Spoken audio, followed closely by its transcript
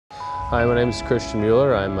Hi, my name is Christian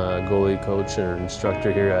Mueller. I'm a goalie coach and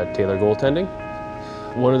instructor here at Tailor Goaltending.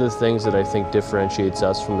 One of the things that I think differentiates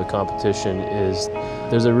us from the competition is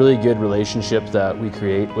there's a really good relationship that we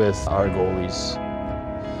create with our goalies.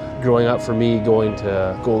 Growing up for me, going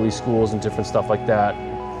to goalie schools and different stuff like that,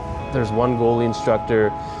 there's one goalie instructor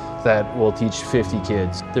that will teach 50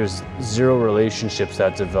 kids. There's zero relationships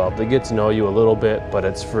that develop. They get to know you a little bit, but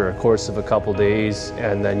it's for a course of a couple days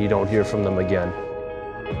and then you don't hear from them again.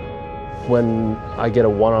 When I get a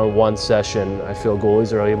one-on-one session, I feel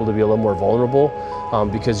goalies are able to be a little more vulnerable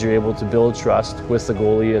because you're able to build trust with the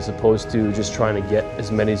goalie as opposed to just trying to get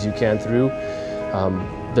as many as you can through.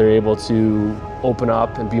 They're able to open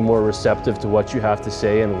up and be more receptive to what you have to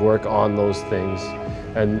say and work on those things.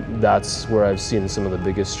 And that's where I've seen some of the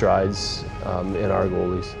biggest strides in our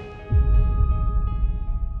goalies.